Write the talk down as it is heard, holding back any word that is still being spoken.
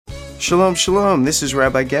Shalom, shalom. This is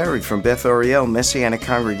Rabbi Gary from Beth Ariel Messianic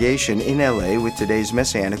Congregation in LA with today's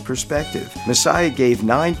Messianic Perspective. Messiah gave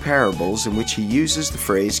 9 parables in which he uses the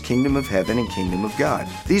phrase Kingdom of Heaven and Kingdom of God.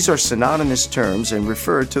 These are synonymous terms and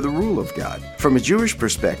refer to the rule of God. From a Jewish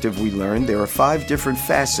perspective, we learned there are 5 different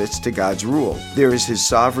facets to God's rule. There is his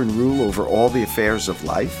sovereign rule over all the affairs of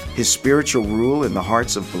life, his spiritual rule in the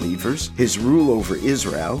hearts of believers, his rule over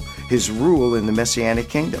Israel, his rule in the Messianic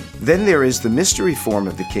kingdom. Then there is the mystery form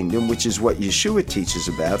of the kingdom, which is what Yeshua teaches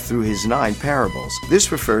about through his 9 parables. This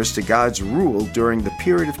refers to God's rule during the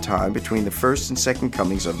period of time between the first and second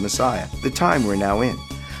comings of Messiah, the time we're now in.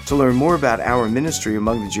 To learn more about our ministry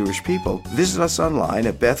among the Jewish people, visit us online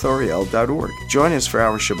at bethariel.org. Join us for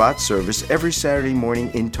our Shabbat service every Saturday morning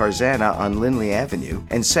in Tarzana on Lindley Avenue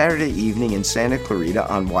and Saturday evening in Santa Clarita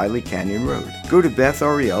on Wiley Canyon Road. Go to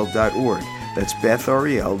bethariel.org. That's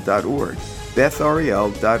bethariel.org.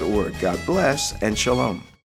 bethariel.org. God bless and shalom.